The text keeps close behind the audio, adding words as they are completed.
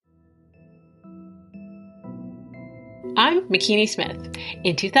I'm McKinney Smith.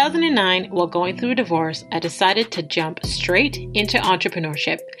 In 2009, while going through a divorce, I decided to jump straight into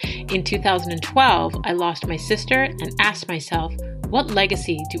entrepreneurship. In 2012, I lost my sister and asked myself, what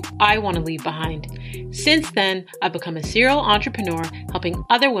legacy do I want to leave behind? Since then, I've become a serial entrepreneur, helping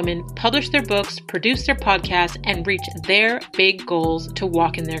other women publish their books, produce their podcasts, and reach their big goals to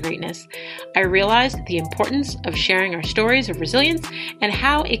walk in their greatness. I realized the importance of sharing our stories of resilience and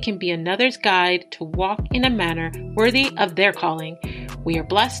how it can be another's guide to walk in a manner worthy of their calling. We are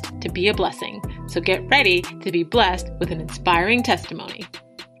blessed to be a blessing, so get ready to be blessed with an inspiring testimony.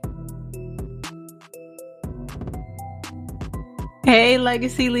 Hey,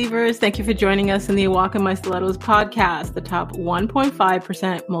 Legacy Leavers. Thank you for joining us in the Walk in My Stilettos podcast, the top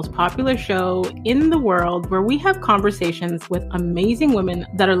 1.5% most popular show in the world where we have conversations with amazing women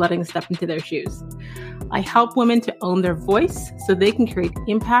that are letting us step into their shoes. I help women to own their voice so they can create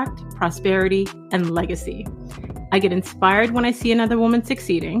impact, prosperity, and legacy. I get inspired when I see another woman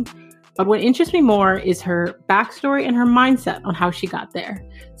succeeding, but what interests me more is her backstory and her mindset on how she got there.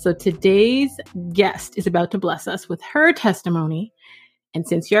 So today's guest is about to bless us with her testimony. And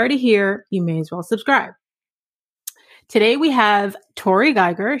since you're already here, you may as well subscribe. Today we have Tori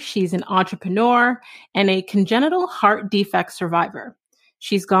Geiger. She's an entrepreneur and a congenital heart defect survivor.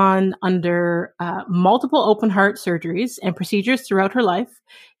 She's gone under multiple open heart surgeries and procedures throughout her life,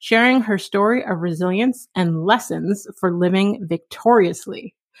 sharing her story of resilience and lessons for living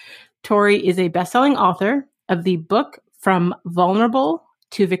victoriously. Tori is a best-selling author of the book From Vulnerable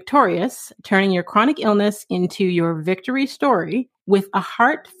to Victorious, Turning Your Chronic Illness into Your Victory Story. With a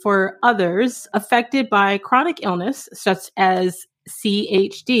heart for others affected by chronic illness, such as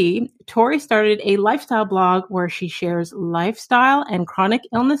CHD, Tori started a lifestyle blog where she shares lifestyle and chronic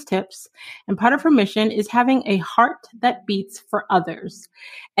illness tips. And part of her mission is having a heart that beats for others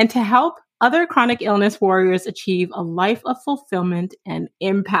and to help other chronic illness warriors achieve a life of fulfillment and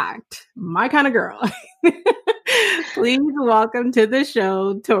impact. My kind of girl. Please welcome to the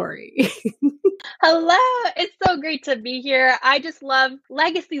show, Tori. Hello. It's so great to be here. I just love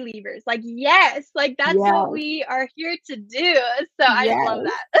legacy leavers. Yes, that's what we are here to do. So I just love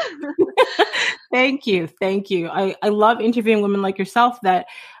that. Thank you. I love interviewing women like yourself that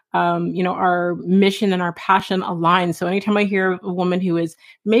our mission and our passion align. So anytime I hear of a woman who is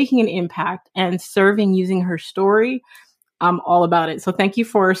making an impact and serving using her story, I'm all about it. So thank you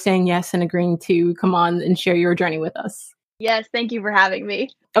for saying yes and agreeing to come on and share your journey with us. Yes, thank you for having me.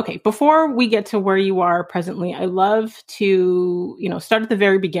 Okay, before we get to where you are presently, I love to, start at the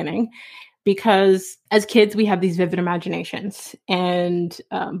very beginning, because as kids, we have these vivid imaginations. And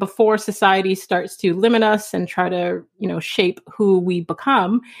before society starts to limit us and try to, shape who we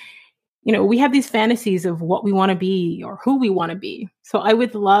become, we have these fantasies of what we want to be or who we want to be. So I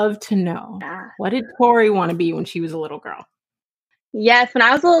would love to know, what did Tori want to be when she was a little girl? Yes, when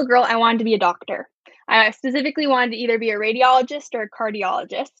I was a little girl, I wanted to be a doctor. I specifically wanted to either be a radiologist or a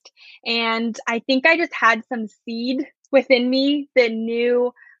cardiologist. And I think I just had some seed within me that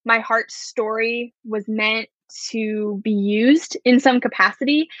knew my heart's story was meant to be used in some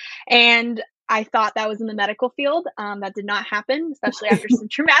capacity. And I thought that was in the medical field. That did not happen, especially after some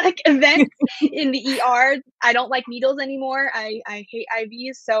traumatic events in the ER. I don't like needles anymore. I hate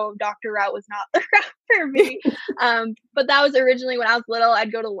IVs, so doctor route was not the route for me. But that was originally when I was little.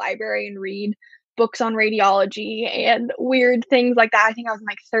 I'd go to the library and read books on radiology and weird things like that. I think I was in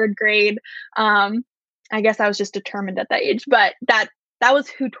third grade. I guess I was just determined at that age, but that was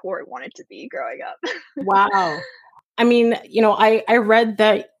who Tori wanted to be growing up. Wow. I mean, I read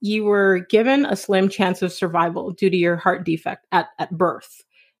that you were given a slim chance of survival due to your heart defect at birth.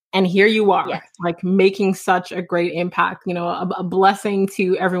 And here you are, yes, making such a great impact, a blessing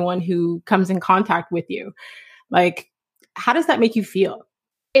to everyone who comes in contact with you. How does that make you feel?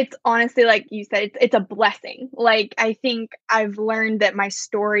 It's honestly, like you said, it's a blessing. I think I've learned that my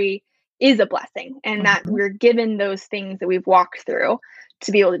story is a blessing and that we're given those things that we've walked through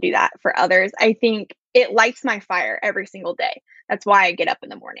to be able to do that for others. I think it lights my fire every single day. That's why I get up in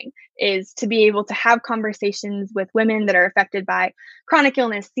the morning, is to be able to have conversations with women that are affected by chronic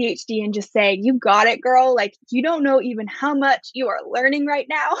illness, CHD, and just say, you got it, girl. You don't know even how much you are learning right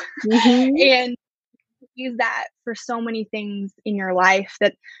now. And use that for so many things in your life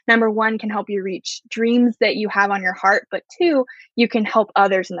that, number one, can help you reach dreams that you have on your heart, but two, you can help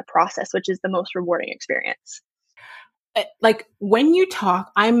others in the process, which is the most rewarding experience. When you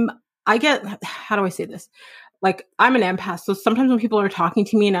talk, I get, how do I say this? I'm an empath. So sometimes when people are talking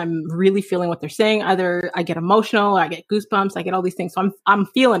to me and I'm really feeling what they're saying, either I get emotional, I get goosebumps, I get all these things. So I'm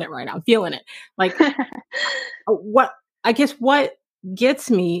feeling it right now. I'm feeling it. What gets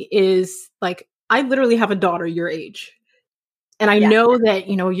me is I literally have a daughter your age. And I know that,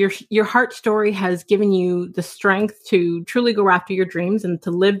 your heart story has given you the strength to truly go after your dreams and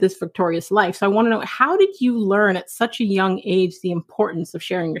to live this victorious life. So I want to know, how did you learn at such a young age the importance of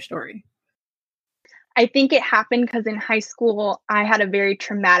sharing your story? I think it happened because in high school, I had a very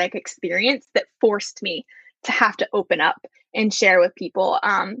traumatic experience that forced me to have to open up and share with people.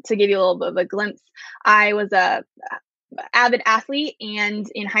 To give you a little bit of a glimpse, I was a avid athlete, and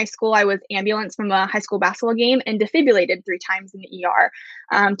in high school, I was ambulanced from a high school basketball game and defibrillated 3 times in the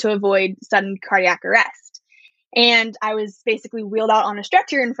ER to avoid sudden cardiac arrest. And I was basically wheeled out on a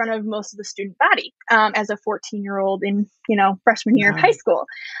stretcher in front of most of the student body as a 14-year-old in freshman year of high school.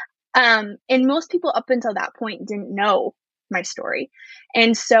 And most people up until that point didn't know my story.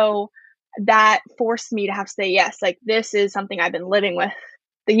 And so that forced me to have to say, yes, like this is something I've been living with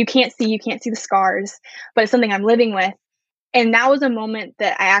that you can't see the scars, but it's something I'm living with. And that was a moment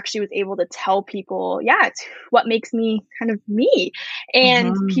that I actually was able to tell people, yeah, it's what makes me kind of me.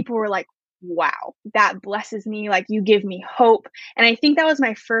 And people were like, wow, that blesses me. Like you give me hope. And I think that was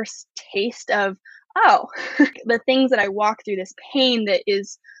my first taste of, oh, the things that I walked through, this pain that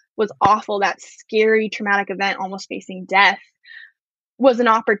was awful, that scary, traumatic event, almost facing death, was an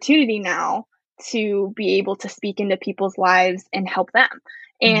opportunity now to be able to speak into people's lives and help them.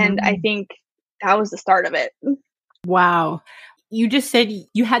 And I think that was the start of it. Wow. You just said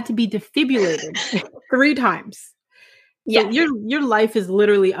you had to be defibrillated 3 times. So your life is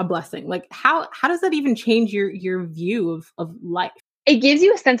literally a blessing. Like how does that even change your view of life? It gives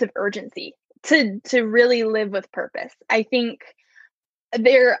you a sense of urgency to really live with purpose. I think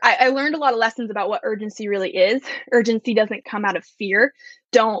I learned a lot of lessons about what urgency really is. Urgency doesn't come out of fear.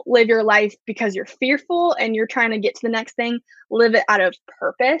 Don't live your life because you're fearful and you're trying to get to the next thing. Live it out of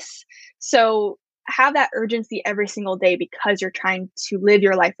purpose. So have that urgency every single day because you're trying to live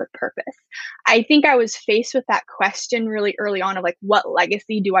your life with purpose. I think I was faced with that question really early on of like, what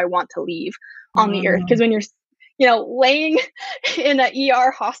legacy do I want to leave on the earth? Because when you're laying in an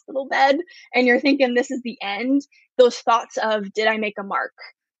ER hospital bed and you're thinking this is the end, those thoughts of, did I make a mark?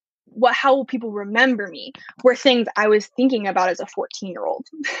 How will people remember me? Were things I was thinking about as a 14-year-old.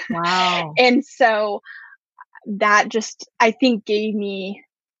 Wow. And so that just, I think, gave me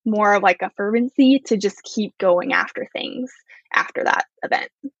more of like a fervency to just keep going after things after that event.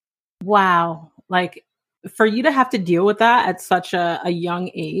 Wow. Like for you to have to deal with that at such a young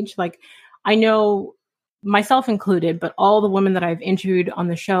age, like I know myself included, but all the women that I've interviewed on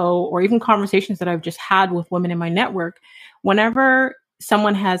the show or even conversations that I've just had with women in my network, whenever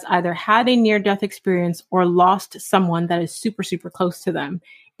someone has either had a near-death experience or lost someone that is super, super close to them,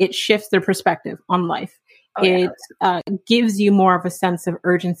 it shifts their perspective on life. It gives you more of a sense of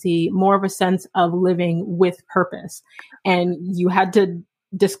urgency, more of a sense of living with purpose. And you had to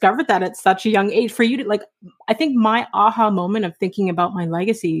discover that at such a young age. For you to I think my aha moment of thinking about my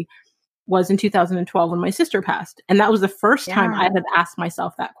legacy was in 2012 when my sister passed. And that was the first time I had asked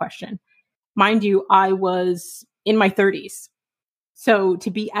myself that question. Mind you, I was in my 30s. So to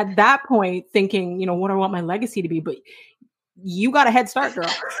be at that point thinking, what do I want my legacy to be? But you got a head start,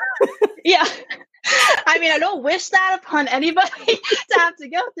 girl. Yeah. I mean, I don't wish that upon anybody to have to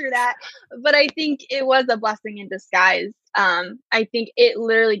go through that, but I think it was a blessing in disguise. I think it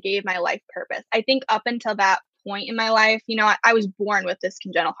literally gave my life purpose. I think up until that point in my life, I was born with this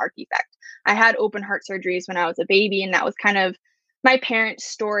congenital heart defect. I had open heart surgeries when I was a baby, and that was kind of my parents'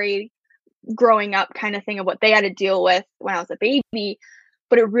 story growing up kind of thing of what they had to deal with when I was a baby.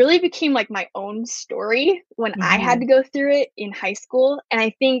 But it really became like my own story when I had to go through it in high school. And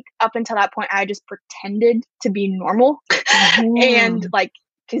I think up until that point, I just pretended to be normal and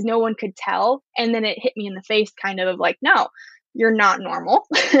because no one could tell. And then it hit me in the face kind of like, no, you're not normal,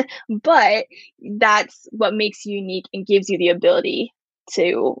 but that's what makes you unique and gives you the ability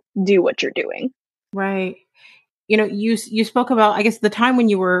to do what you're doing. Right. You spoke about, I guess, the time when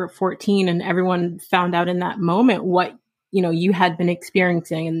you were 14 and everyone found out in that moment what, you had been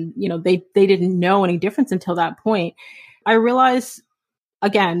experiencing, and, they didn't know any difference until that point. I realized,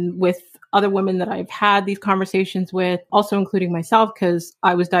 again, with other women that I've had these conversations with, also including myself, because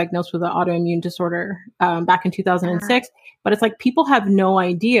I was diagnosed with an autoimmune disorder back in 2006. But it's like people have no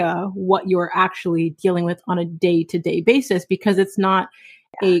idea what you're actually dealing with on a day-to-day basis because it's not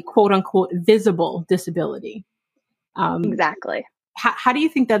a quote unquote visible disability. Exactly. How do you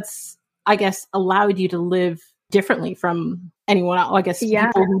think that's, I guess, allowed you to live differently from anyone else? I guess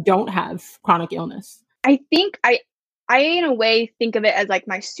people who don't have chronic illness. I think I in a way think of it as like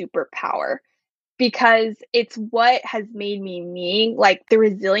my superpower, because it's what has made me me, like the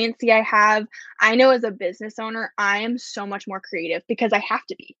resiliency I have. I know as a business owner, I am so much more creative because I have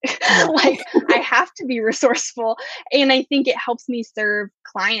to be. Yeah. Like I have to be resourceful. And I think it helps me serve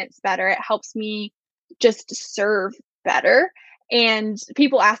clients better. It helps me just serve better. And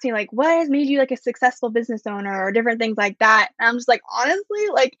people ask me like, what has made you like a successful business owner or different things like that. And I'm just like, honestly,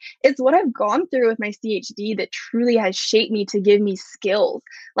 like it's what I've gone through with my CHD that truly has shaped me to give me skills.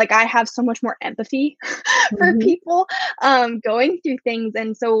 Like I have so much more empathy for Mhm. people going through things.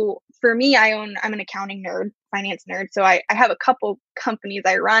 And so for me, I'm an accounting nerd, finance nerd. So I have a couple companies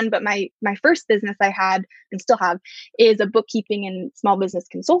I run, but my first business I had and still have is a bookkeeping and small business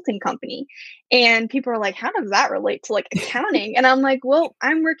consulting company. And people are like, how does that relate to like accounting? And I'm like, well,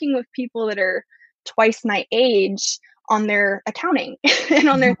 I'm working with people that are twice my age on their accounting and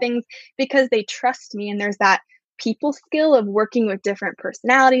on their things because they trust me. And there's that people skill of working with different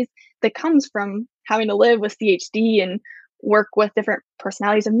personalities that comes from having to live with CHD and work with different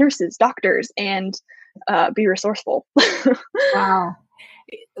personalities of nurses, doctors, and be resourceful. Wow.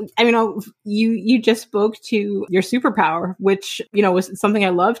 I mean, you just spoke to your superpower, which, was something I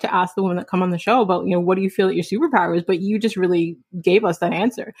love to ask the women that come on the show about, what do you feel that your superpower is? But you just really gave us that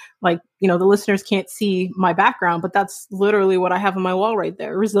answer. Like, the listeners can't see my background, but that's literally what I have on my wall right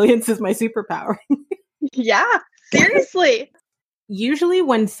there. Resilience is my superpower. Yeah, seriously. Usually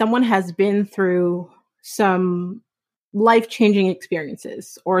when someone has been through some life-changing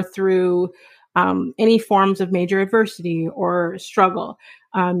experiences or through any forms of major adversity or struggle,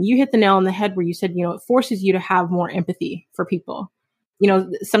 you hit the nail on the head where you said, it forces you to have more empathy for people.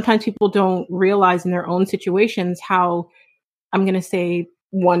 Sometimes people don't realize in their own situations how, I'm going to say,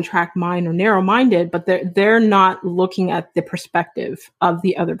 one-track mind or narrow-minded, but they're not looking at the perspective of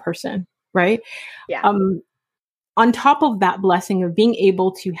the other person, right? Yeah. On top of that blessing of being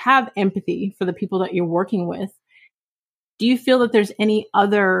able to have empathy for the people that you're working with, do you feel that there's any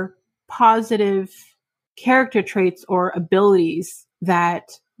other positive character traits or abilities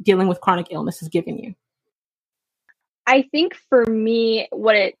that dealing with chronic illness has given you? I think for me,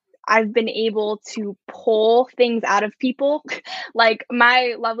 I've been able to pull things out of people. Like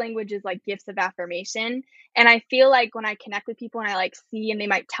my love language is like gifts of affirmation. And I feel like when I connect with people and I like see and they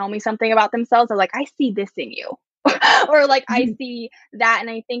might tell me something about themselves, I'm like, I see this in you. Or like I Mhm. see that. And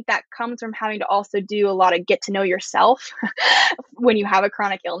I think that comes from having to also do a lot of get to know yourself when you have a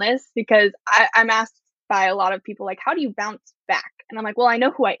chronic illness, because I'm asked by a lot of people, like, how do you bounce back? And I'm like, well, I know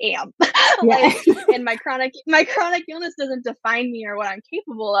who I am. Yeah. Like, and my chronic illness doesn't define me or what I'm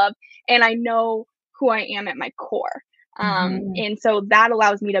capable of. And I know who I am at my core. Mhm. And so that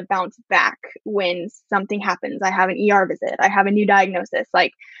allows me to bounce back when something happens. I have an ER visit, I have a new diagnosis.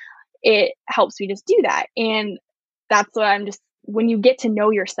 Like it helps me just do that. And that's what when you get to know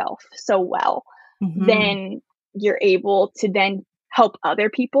yourself so well, Mhm. then you're able to then help other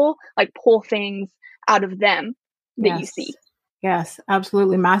people, like pull things out of them that you Yes. see. Yes,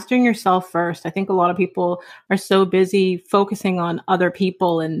 absolutely. Mastering yourself first. I think a lot of people are so busy focusing on other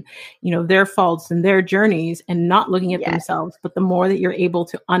people and, their faults and their journeys and not looking at Yes. themselves. But the more that you're able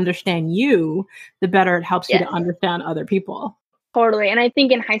to understand you, the better it helps you to Yes. understand other people. Totally. And I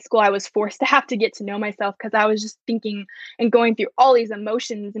think in high school, I was forced to have to get to know myself because I was just thinking and going through all these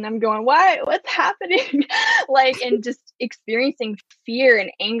emotions. And I'm going, what? What's happening? Like, and just experiencing fear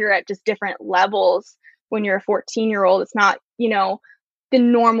and anger at just different levels when you're a 14-year-old. It's not, the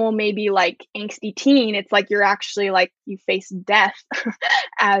normal, maybe like angsty teen. It's like you're actually like you face death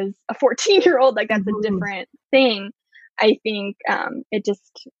as a 14-year-old. Like, that's a Mhm. different thing. I think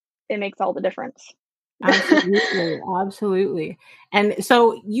it makes all the difference. Absolutely. Absolutely. And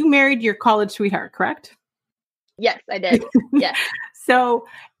so you married your college sweetheart, correct? Yes, I did. Yes. So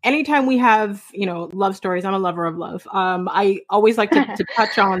anytime we have, love stories, I'm a lover of love. I always like to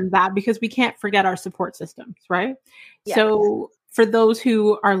touch on that because we can't forget our support systems, right? Yes. So for those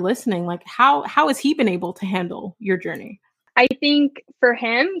who are listening, like how has he been able to handle your journey? I think for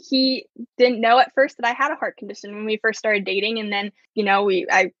him, he didn't know at first that I had a heart condition when we first started dating. And then,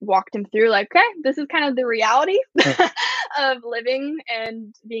 I walked him through like, okay, this is kind of the reality of living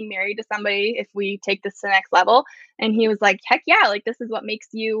and being married to somebody if we take this to the next level. And he was like, heck yeah, like this is what makes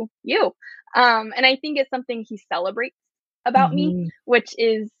you you. And I think it's something he celebrates about me, Mhm. which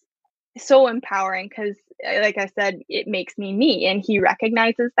is so empowering because like I said, it makes me and he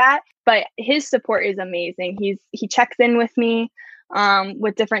recognizes that. But his support is amazing. He checks in with me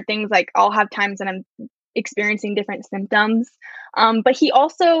with different things. Like I'll have times when I'm experiencing different symptoms. But he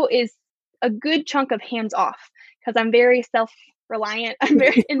also is a good chunk of hands off because I'm very self self-reliant. I'm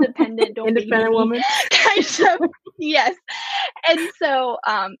very independent. Don't baby Independent me, woman. kind of. Yes. And so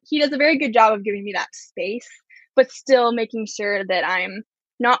he does a very good job of giving me that space, but still making sure that I'm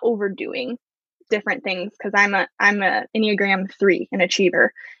not overdoing different things, because I'm a Enneagram 3, an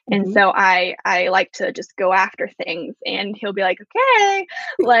achiever. And Mhm. so I like to just go after things, and he'll be like, okay,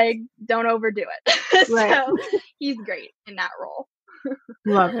 like, don't overdo it. Right. So he's great in that role.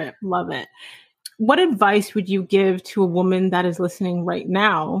 Love it. Love it. What advice would you give to a woman that is listening right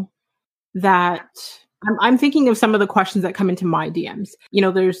now that I'm thinking of some of the questions that come into my DMs. You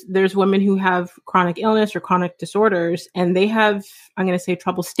know, there's women who have chronic illness or chronic disorders, and they have, I'm going to say,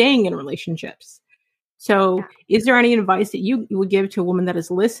 trouble staying in relationships. So is there any advice that you would give to a woman that is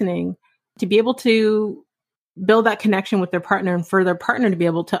listening to be able to build that connection with their partner, and for their partner to be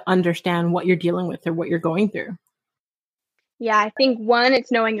able to understand what you're dealing with or what you're going through? Yeah, I think one,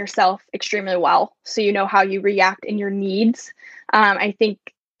 it's knowing yourself extremely well, so you know how you react and your needs. I think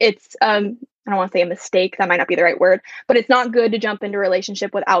it's I don't want to say a mistake, that might not be the right word, but it's not good to jump into a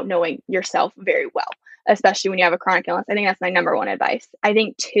relationship without knowing yourself very well, especially when you have a chronic illness. I think that's my number one advice. I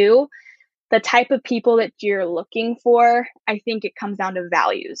think two, the type of people that you're looking for, I think it comes down to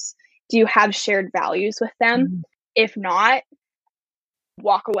values. Do you have shared values with them? Mhm. If not,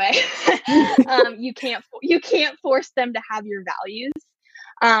 walk away. You can't force them to have your values.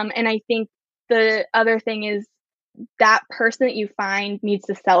 And I think the other thing is, that person that you find needs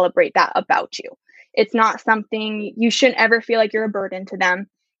to celebrate that about you. It's not something, you shouldn't ever feel like you're a burden to them.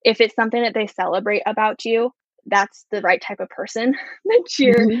 If it's something that they celebrate about you, that's the right type of person that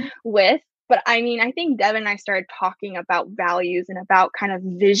you're Mhm. with. But I mean, I think Devin and I started talking about values and about kind of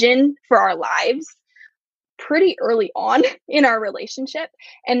vision for our lives pretty early on in our relationship.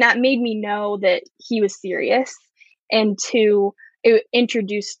 And that made me know that he was serious. And two, it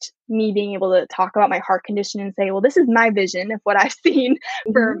introduced me being able to talk about my heart condition and say, well, this is my vision of what I've seen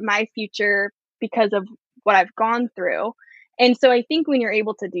for Mhm. my future because of what I've gone through. And so I think when you're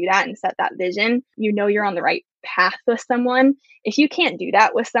able to do that and set that vision, you know you're on the right path with someone. If you can't do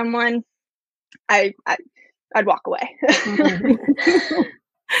that with someone, I'd walk away. Mhm.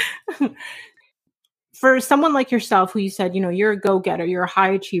 For someone like yourself, who you said, you know, you're a go-getter, you're a high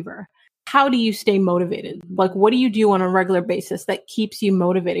achiever, how do you stay motivated? Like, what do you do on a regular basis that keeps you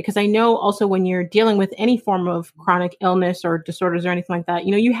motivated? Because I know also when you're dealing with any form of chronic illness or disorders or anything like that,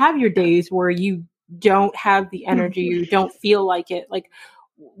 you know, you have your days where you don't have the energy, you don't feel like it. Like,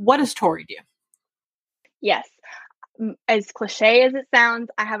 what does Tori do? Yes. As cliche as it sounds,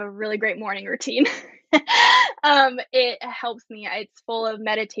 I have a really great morning routine. It helps me. It's full of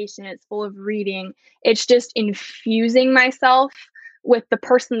meditation, it's full of reading. It's just infusing myself with the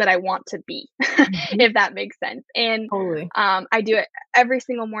person that I want to be, Mhm. if that makes sense. And Totally. I do it every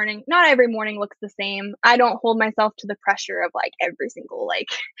single morning. Not every morning looks the same. I don't hold myself to the pressure of like every single like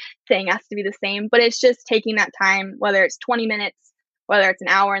thing has to be the same, but it's just taking that time, whether it's 20 minutes, whether it's an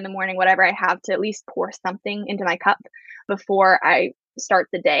hour in the morning, whatever I have, to at least pour something into my cup before I start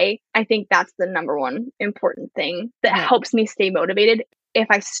the day. I think that's the number one important thing that Right. helps me stay motivated. If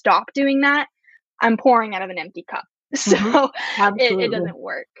I stop doing that, I'm pouring out of an empty cup. So Mhm. it Absolutely. doesn't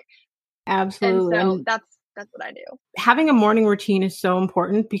work. And Absolutely. so And that's what I do. having a morning routine is so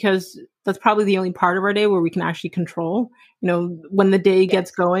important because that's probably the only part of our day where we can actually control. You know, when the day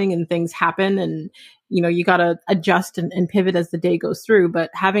gets Yes. going and things happen, and you know, you got to adjust and pivot as the day goes through.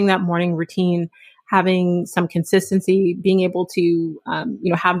 But having that morning routine, having some consistency, being able to you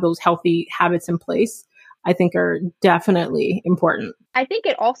know, have those healthy habits in place, I think are definitely important. I think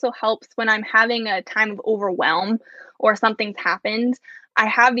it also helps when I'm having a time of overwhelm or something's happened. I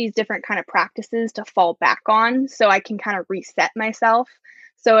have these different kind of practices to fall back on so I can kind of reset myself.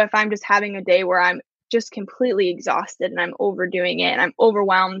 So if I'm just having a day where I'm just completely exhausted and I'm overdoing it and I'm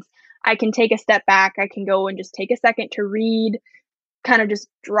overwhelmed, I can take a step back. I can go and just take a second to read, kind of just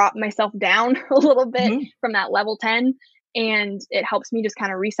drop myself down a little bit Mhm. from that level 10. And it helps me just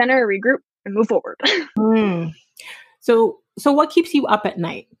kind of recenter, regroup, and move forward. Mm. So what keeps you up at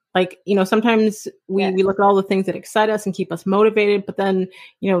night? Like, you know, sometimes we Yes. we look at all the things that excite us and keep us motivated, but then,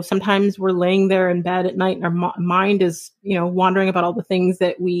 you know, sometimes we're laying there in bed at night and our mind is, you know, wandering about all the things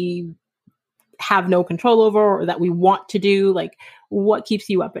that we have no control over or that we want to do. Like, what keeps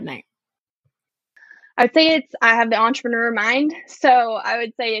you up at night? I would say I have the entrepreneur mind. So I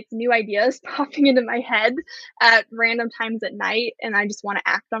would say it's new ideas popping into my head at random times at night, and I just want to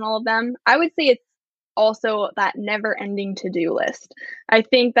act on all of them. I would say it's also that never ending to do list. I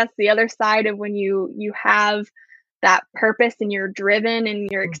think that's the other side of when you have that purpose and you're driven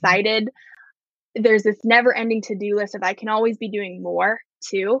and you're Mhm. excited. There's this never ending to do list of I can always be doing more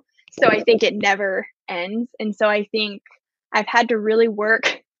too. So I think it never ends. And so I think I've had to really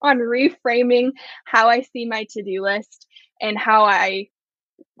work on reframing how I see my to-do list and how I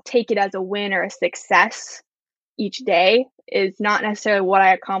take it as a win or a success each day is not necessarily what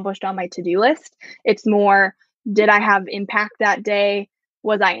I accomplished on my to-do list. It's more, did I have impact that day?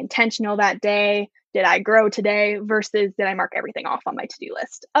 Was I intentional that day? Did I grow today versus did I mark everything off on my to-do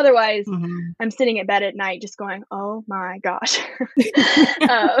list? Otherwise, I'm sitting at bed at night just going, oh my gosh.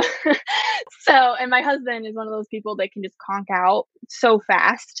 uh, and my husband is one of those people that can just conk out so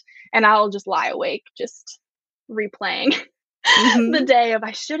fast, and I'll just lie awake just replaying the day of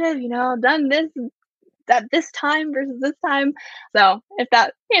I should have, done this at this time versus this time. So if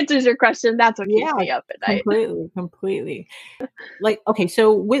that answers your question, that's what keeps me up at night. Completely. Like, okay,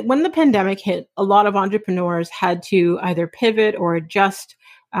 so when the pandemic hit, a lot of entrepreneurs had to either pivot or adjust.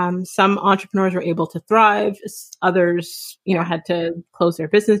 Some entrepreneurs were able to thrive. Others, had to close their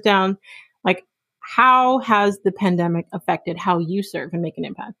business down. Like, how has the pandemic affected how you serve and make an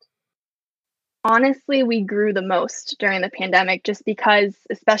impact? Honestly, we grew the most during the pandemic just because,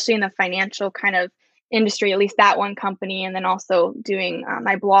 especially in the financial kind of industry, at least that one company, and then also doing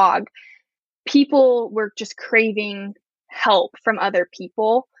my blog, people were just craving help from other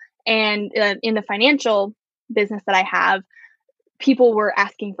people. And in the financial business that I have, people were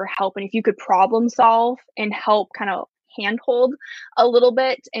asking for help. And if you could problem solve and help kind of handhold a little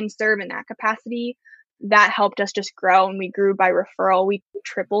bit and serve in that capacity, that helped us just grow, and we grew by referral. We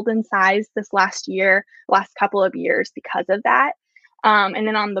tripled in size this last couple of years because of that. And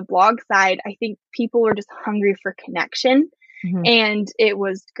then on the blog side, I think people were just hungry for connection, and it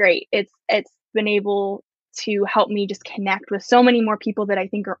was great. It's been able to help me just connect with so many more people that I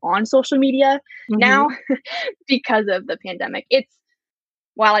think are on social media now because of the pandemic.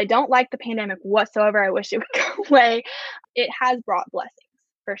 While I don't like the pandemic whatsoever, I wish it would go away. It has brought blessings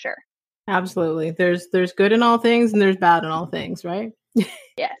for sure. Absolutely. There's good in all things and there's bad in all things, right?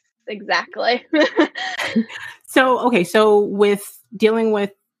 Yes, exactly. So with dealing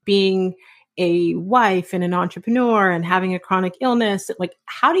with being a wife and an entrepreneur and having a chronic illness, like,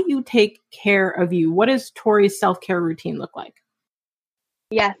 how do you take care of you? What does Tori's self-care routine look like?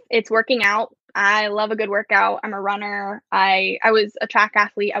 Yes, it's working out. I love a good workout. I'm a runner. I was a track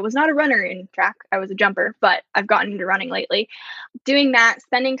athlete. I was not a runner in track. I was a jumper, but I've gotten into running lately. Doing that,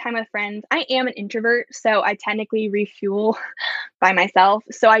 spending time with friends. I am an introvert, so I technically refuel by myself.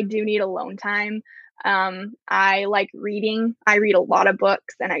 So I do need alone time. I like reading. I read a lot of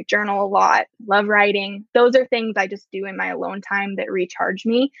books and I journal a lot. Love writing. Those are things I just do in my alone time that recharge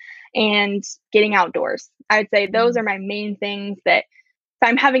me, and getting outdoors. I would say those are my main things that if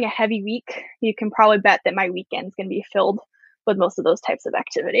I'm having a heavy week, you can probably bet that my weekend's going to be filled with most of those types of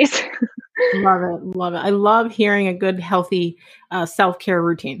activities. Love it. I love hearing a good, healthy self-care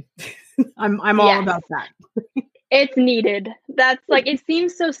routine. I'm all about that. It's needed. That's like, it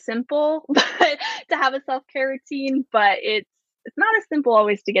seems so simple but to have a self-care routine, but it's not as simple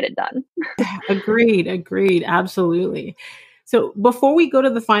always to get it done. Agreed. Absolutely. So before we go to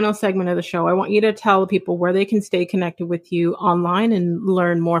the final segment of the show, I want you to tell people where they can stay connected with you online and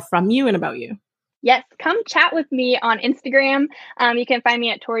learn more from you and about you. Yes, come chat with me on Instagram. You can find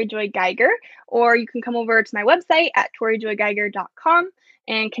me at Tori Joy Geiger, or you can come over to my website at torijoygeiger.com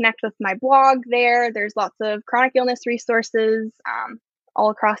and connect with my blog there. There's lots of chronic illness resources all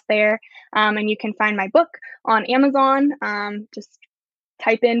across there. And you can find my book on Amazon. Just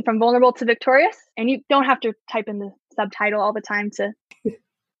type in From Vulnerable to Victorious, and you don't have to type in the subtitle all the time to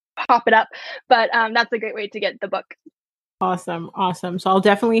pop it up, but that's a great way to get the book. Awesome. So I'll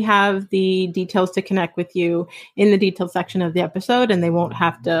definitely have the details to connect with you in the details section of the episode, and they won't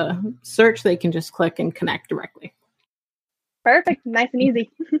have to search. They can just click and connect directly. Perfect. Nice and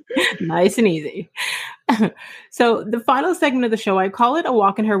easy. Nice and easy. So the final segment of the show, I call it A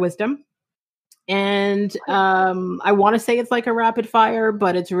Walk in Her Wisdom. And I want to say it's like a rapid fire,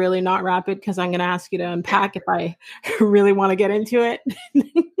 but it's really not rapid because I'm going to ask you to unpack if I really want to get into it.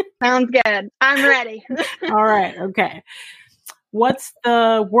 Sounds good. I'm ready. All right. Okay. What's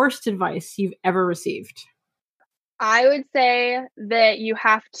the worst advice you've ever received? I would say that you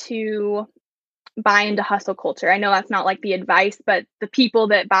have to buy into hustle culture. I know that's not like the advice, but the people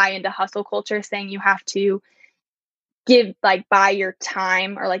that buy into hustle culture saying you have to buy your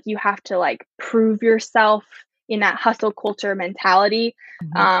time, or like you have to like prove yourself in that hustle culture mentality,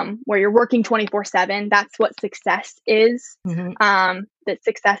 where you're working 24/7. That's what success is. That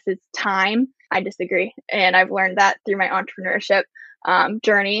success is time. I disagree. And I've learned that through my entrepreneurship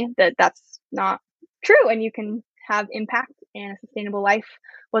journey, that that's not true. And you can have impact and a sustainable life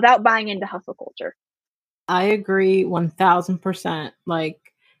without buying into hustle culture. I agree 1000%. Like,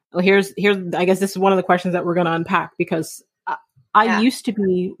 well, here's, I guess this is one of the questions that we're going to unpack, because I used to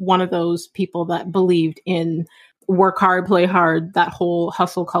be one of those people that believed in work hard, play hard, that whole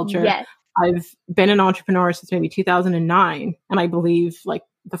hustle culture. Yes. I've been an entrepreneur since maybe 2009. And I believe like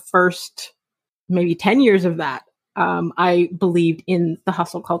the first maybe 10 years of that, I believed in the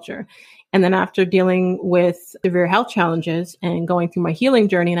hustle culture. And then after dealing with severe health challenges and going through my healing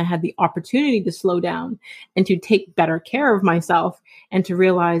journey, and I had the opportunity to slow down and to take better care of myself and to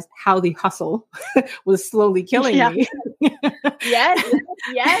realize how the hustle was slowly killing me. Yes.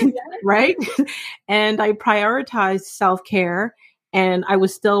 Right. And I prioritized self-care, and I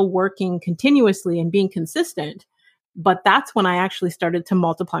was still working continuously and being consistent. But that's when I actually started to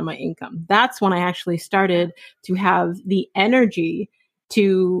multiply my income. That's when I actually started to have the energy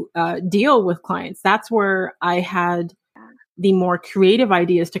to deal with clients. That's where I had the more creative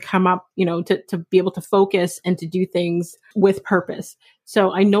ideas to come up, to be able to focus and to do things with purpose.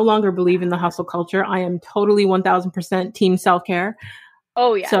 So I no longer believe in the hustle culture. I am totally 1000% team self-care.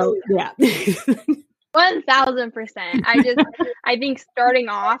 Oh, yeah. So, yeah. 1000%. I think starting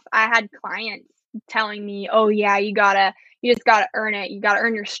off, I had clients telling me, oh yeah, you just gotta earn it. You gotta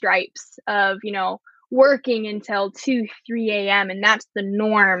earn your stripes of, working until 2, 3 a.m. And that's the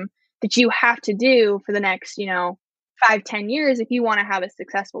norm that you have to do for the next, 5, 10 years if you want to have a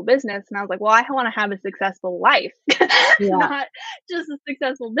successful business. And I was like, well, I want to have a successful life, not just a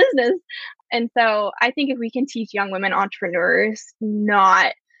successful business. And so I think if we can teach young women entrepreneurs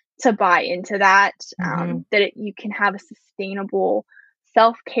not to buy into that, you can have a sustainable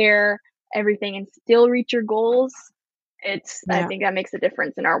self-care, everything, and still reach your goals. I think that makes a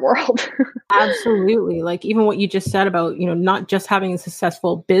difference in our world. Absolutely. Like even what you just said about, not just having a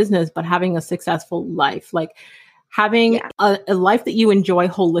successful business, but having a successful life, like having a life that you enjoy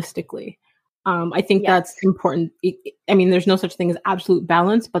holistically. I think that's important. There's no such thing as absolute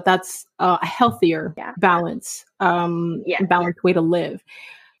balance, but that's a healthier balance, balanced way to live.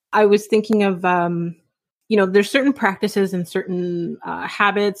 I was thinking of, there's certain practices and certain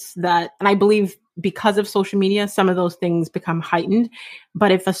habits that, and I believe because of social media, some of those things become heightened.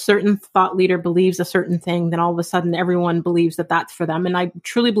 But if a certain thought leader believes a certain thing, then all of a sudden everyone believes that that's for them. And I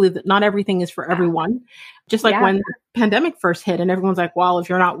truly believe that not everything is for everyone. Just like when the pandemic first hit and everyone's like, well, if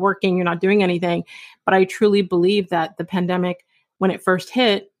you're not working, you're not doing anything. But I truly believe that the pandemic, when it first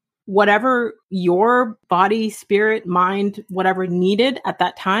hit, whatever your body, spirit, mind, whatever needed at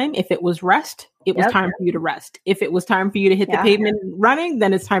that time, if it was rest, it was time for you to rest. If it was time for you to hit the pavement running,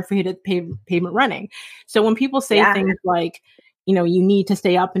 then it's time for you to hit the pavement running. So when people say things like, you need to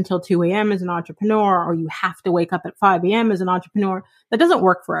stay up until 2 a.m. as an entrepreneur, or you have to wake up at 5 a.m. as an entrepreneur, that doesn't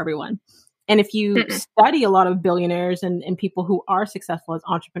work for everyone. And if you study a lot of billionaires and people who are successful as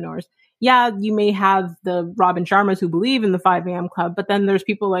entrepreneurs, you may have the Robin Sharmas who believe in the 5 a.m. club, but then there's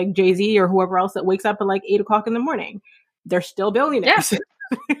people like Jay-Z or whoever else that wakes up at like 8 o'clock in the morning. They're still billionaires.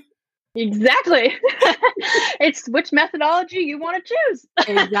 Yeah. Exactly. It's which methodology you want to choose.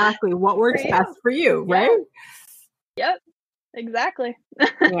 Exactly. What works best for you, right? Yep. Exactly.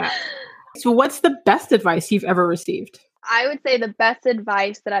 So what's the best advice you've ever received? I would say the best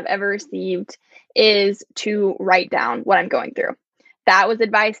advice that I've ever received is to write down what I'm going through. That was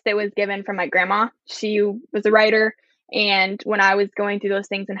advice that was given from my grandma. She was a writer. And when I was going through those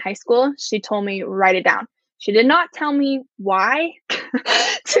things in high school, she told me, write it down. She did not tell me why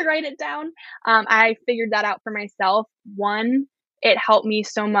to write it down. I figured that out for myself. 1, it helped me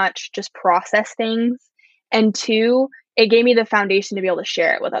so much just process things. And 2, it gave me the foundation to be able to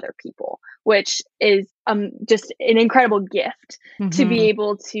share it with other people, which is just an incredible gift to be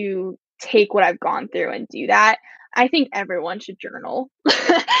able to take what I've gone through and do that. I think everyone should journal.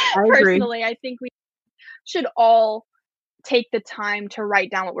 Personally, I think we should all take the time to write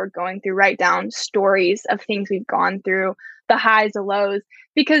down what we're going through, write down stories of things we've gone through, the highs, the lows,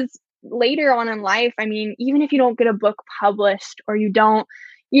 because later on in life, even if you don't get a book published or you don't,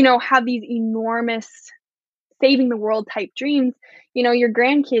 have these enormous saving the world type dreams, your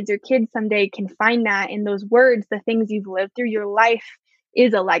grandkids or kids someday can find that in those words, the things you've lived through. Your life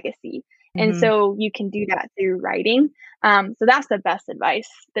is a legacy. And so you can do that through writing. So that's the best advice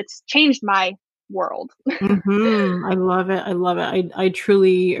that's changed my world. I love it. I love it. I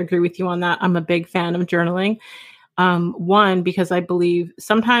truly agree with you on that. I'm a big fan of journaling. 1, because I believe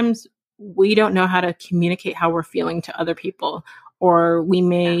sometimes we don't know how to communicate how we're feeling to other people, or we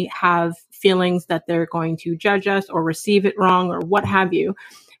may have feelings that they're going to judge us or receive it wrong or what have you.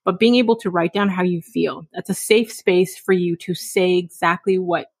 But being able to write down how you feel, that's a safe space for you to say exactly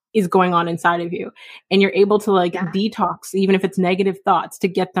what is going on inside of you. And you're able to detox, even if it's negative thoughts, to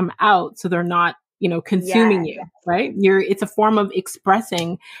get them out so they're not, consuming you, right? It's a form of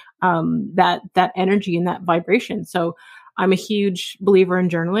expressing that energy and that vibration. So I'm a huge believer in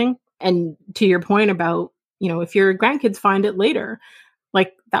journaling. And to your point about, if your grandkids find it later,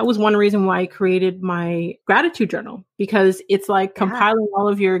 like that was one reason why I created my gratitude journal, because it's like compiling all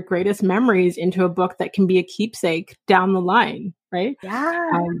of your greatest memories into a book that can be a keepsake down the line, right?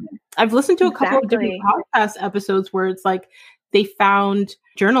 Yeah. I've listened to a couple of different podcast episodes where it's like they found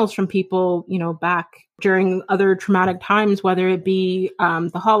journals from people, back during other traumatic times, whether it be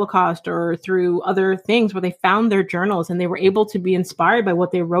the Holocaust or through other things, where they found their journals and they were able to be inspired by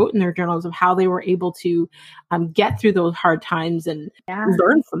what they wrote in their journals of how they were able to get through those hard times and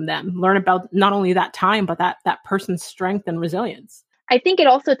learn from them, learn about not only that time, but that person's strength and resilience. I think it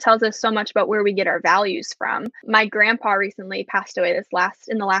also tells us so much about where we get our values from. My grandpa recently passed away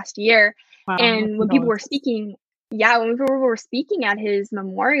in the last year. Wow. And when people were speaking, when people were speaking at his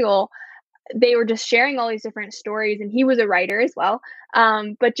memorial, they were just sharing all these different stories, and he was a writer as well.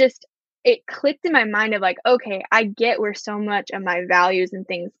 But just it clicked in my mind of like, okay, I get where so much of my values and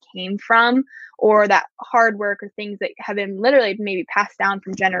things came from, or that hard work or things that have been literally maybe passed down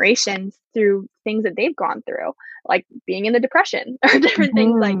from generations through things that they've gone through, like being in the Depression or different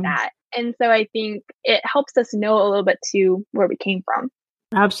things like that. And so I think it helps us know a little bit too where we came from.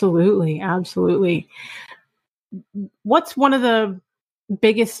 Absolutely. Absolutely. What's one of the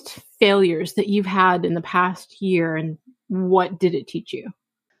biggest failures that you've had in the past year, and what did it teach you?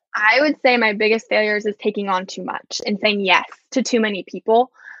 I would say my biggest failures is taking on too much and saying yes to too many people.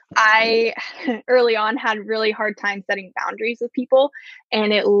 I early on had really hard time setting boundaries with people,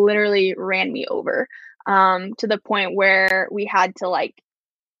 and it literally ran me over to the point where we had to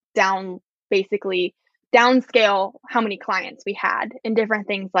downscale how many clients we had and different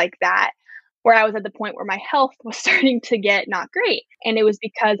things like that, where I was at the point where my health was starting to get not great. And it was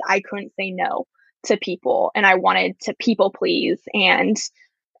because I couldn't say no to people, and I wanted to people please, and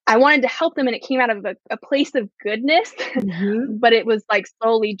I wanted to help them, and it came out of a place of goodness. But it was like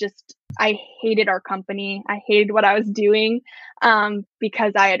slowly just, I hated our company. I hated what I was doing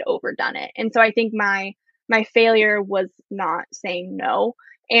because I had overdone it. And so I think my failure was not saying no,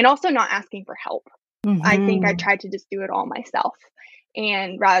 and also not asking for help. I think I tried to just do it all myself.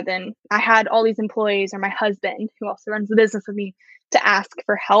 And rather than, I had all these employees or my husband, who also runs the business with me, to ask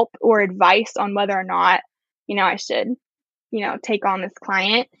for help or advice on whether or not, I should, take on this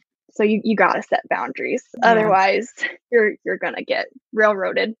client. So you got to set boundaries. Yeah. Otherwise, you're going to get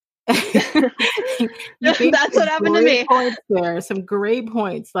railroaded. That's what happened to me. Some great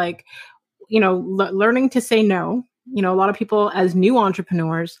points. Like, learning to say no. A lot of people as new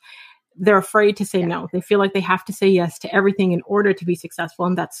entrepreneurs, they're afraid to say no. They feel like they have to say yes to everything in order to be successful.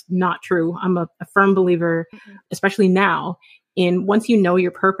 And that's not true. I'm a firm believer, especially now, in once you know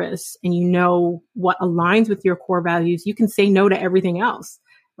your purpose and you know what aligns with your core values, you can say no to everything else,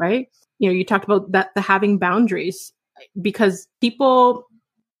 right? You talked about that, the having boundaries, because people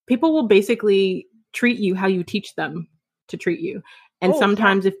will basically treat you how you teach them to treat you. And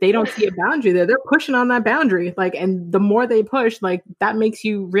sometimes if they don't see a boundary there, they're pushing on that boundary. And the more they push, that makes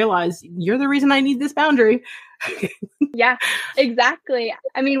you realize you're the reason I need this boundary. Yeah, exactly.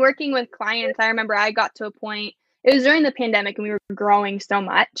 I mean, working with clients, I remember I got to a point, it was during the pandemic and we were growing so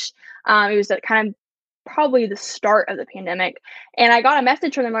much. It was kind of probably the start of the pandemic. And I got a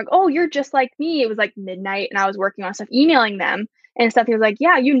message from them like, oh, you're just like me. It was like midnight and I was working on stuff, emailing them and stuff. He was like,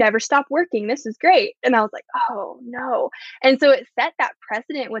 yeah, you never stop working. This is great. And I was like, oh no. And so it set that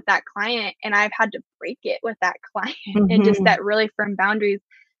precedent with that client. And I've had to break it with that client and just set really firm boundaries,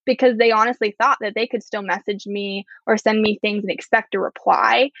 because they honestly thought that they could still message me or send me things and expect a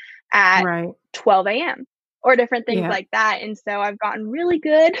reply at 12 a.m. or different things like that. And so I've gotten really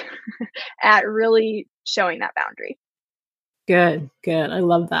good at really showing that boundary. Good. I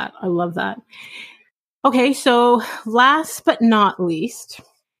love that. Okay, so last but not least,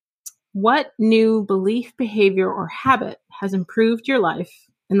 what new belief, behavior, or habit has improved your life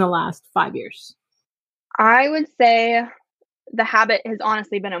in the last 5 years? I would say the habit has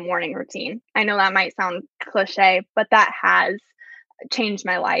honestly been a morning routine. I know that might sound cliche, but that has changed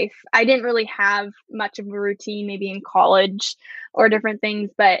my life. I didn't really have much of a routine, maybe in college or different things,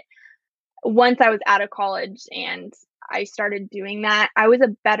 but once I was out of college and I started doing that, I was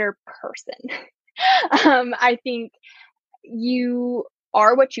a better person. I think you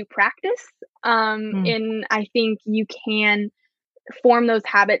are what you practice. And I think you can form those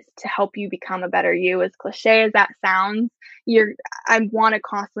habits to help you become a better you. As cliche as that sounds, I want to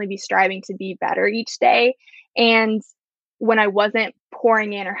constantly be striving to be better each day. And when I wasn't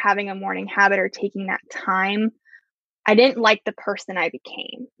pouring in or having a morning habit or taking that time, I didn't like the person I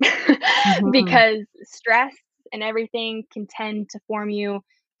became because stress and everything can tend to form you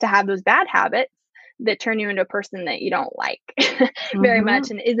to have those bad habits that turn you into a person that you don't like very Mm-hmm.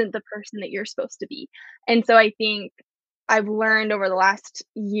 much and isn't the person that you're supposed to be. And so I think I've learned over the last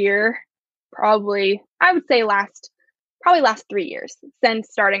year, probably, I would say last 3 years since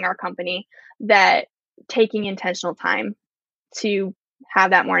starting our company, that taking intentional time to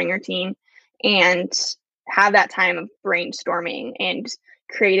have that morning routine and have that time of brainstorming and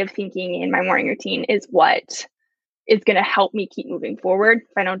creative thinking in my morning routine is what is going to help me keep moving forward.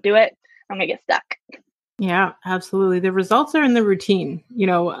 If I don't do it, I'm going to get stuck. Yeah, absolutely. The results are in the routine.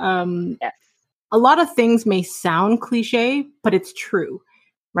 Yes. A lot of things may sound cliche, but it's true,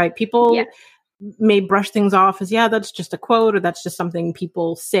 right? Yes. People may brush things off as, yeah, that's just a quote or that's just something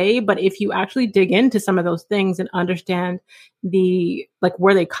people say. But if you actually dig into some of those things and understand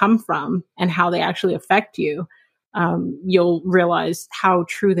where they come from and how they actually affect you, you'll realize how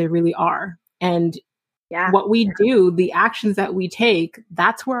true they really are. And Yeah. what we do, the actions that we take,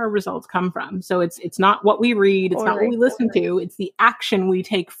 that's where our results come from. So it's not what we read, it's not what we listen to, it's the action we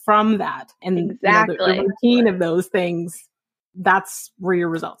take from that. And Exactly. the routine of those things, that's where your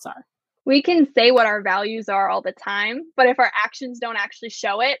results are. We can say what our values are all the time, but if our actions don't actually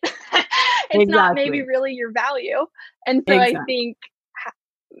show it, it's not maybe really your value. And so I think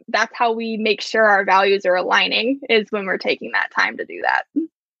that's how we make sure our values are aligning, is when we're taking that time to do that.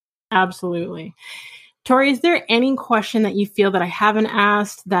 Absolutely. Tori, is there any question that you feel that I haven't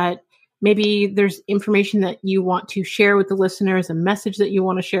asked, that maybe there's information that you want to share with the listeners, a message that you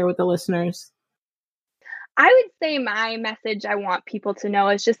want to share with the listeners? I would say my message I want people to know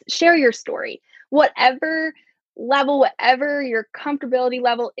is just share your story. Whatever level, whatever your comfortability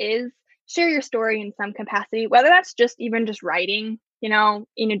level is, share your story in some capacity, whether that's just even just writing, in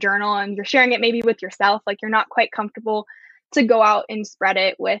a journal, and you're sharing it maybe with yourself, like you're not quite comfortable to go out and spread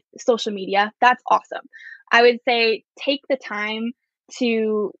it with social media. That's awesome. I would say take the time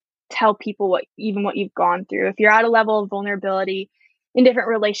to tell people what you've gone through. If you're at a level of vulnerability in different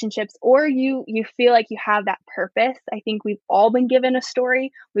relationships, or you feel like you have that purpose, I think we've all been given a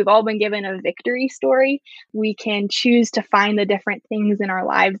story. We've all been given a victory story. We can choose to find the different things in our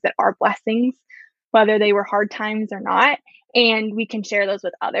lives that are blessings, whether they were hard times or not, and we can share those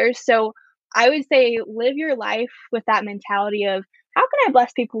with others. So I would say live your life with that mentality of, how can I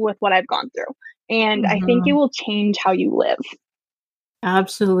bless people with what I've gone through? And I think it will change how you live.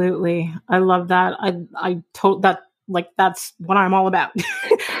 Absolutely. I love that. I told that, like, that's what I'm all about.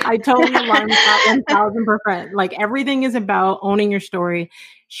 I totally align with that 1000%. Like, everything is about owning your story,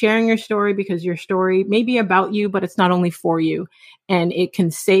 sharing your story, because your story may be about you, but it's not only for you. And it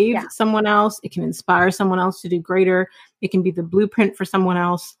can save someone else. It can inspire someone else to do greater. It can be the blueprint for someone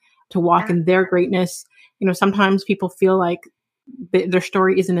else to walk in their greatness. Sometimes people feel like their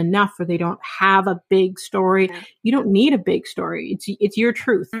story isn't enough, or they don't have a big story. You don't need a big story. It's your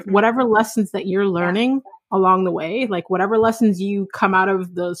truth. Whatever lessons that you're learning along the way, like whatever lessons you come out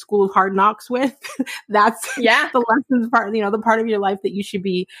of the school of hard knocks with, that's the lessons part, the part of your life that you should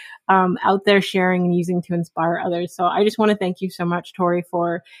be out there sharing and using to inspire others. So I just want to thank you so much, Tori,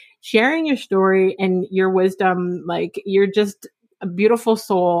 for sharing your story and your wisdom. Like, you're just a beautiful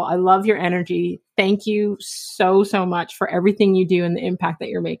soul. I love your energy. Thank you so, so much for everything you do and the impact that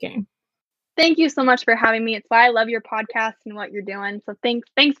you're making. Thank you so much for having me. It's why I love your podcast and what you're doing. So thanks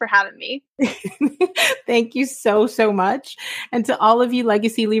for having me. Thank you so, so much. And to all of you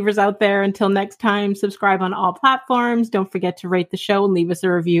legacy leavers out there, until next time, subscribe on all platforms. Don't forget to rate the show and leave us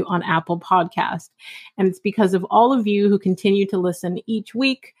a review on Apple Podcast. And it's because of all of you who continue to listen each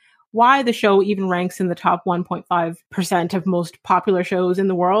week why the show even ranks in the top 1.5% of most popular shows in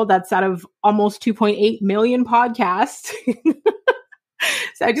the world. That's out of almost 2.8 million podcasts.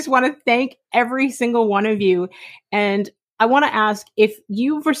 So I just want to thank every single one of you. And I want to ask, if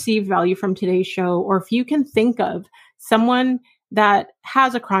you've received value from today's show, or if you can think of someone that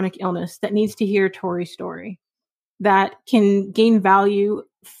has a chronic illness that needs to hear Tori's story, that can gain value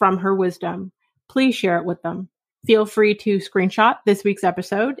from her wisdom, please share it with them. Feel free to screenshot this week's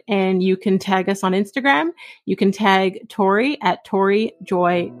episode, and you can tag us on Instagram. You can tag Tori at Tori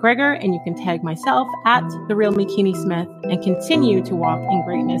Joy Geiger, and you can tag myself at The Real Mikini Smith, and continue to walk in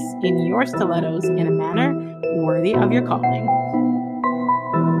greatness in your stilettos in a manner worthy of your calling.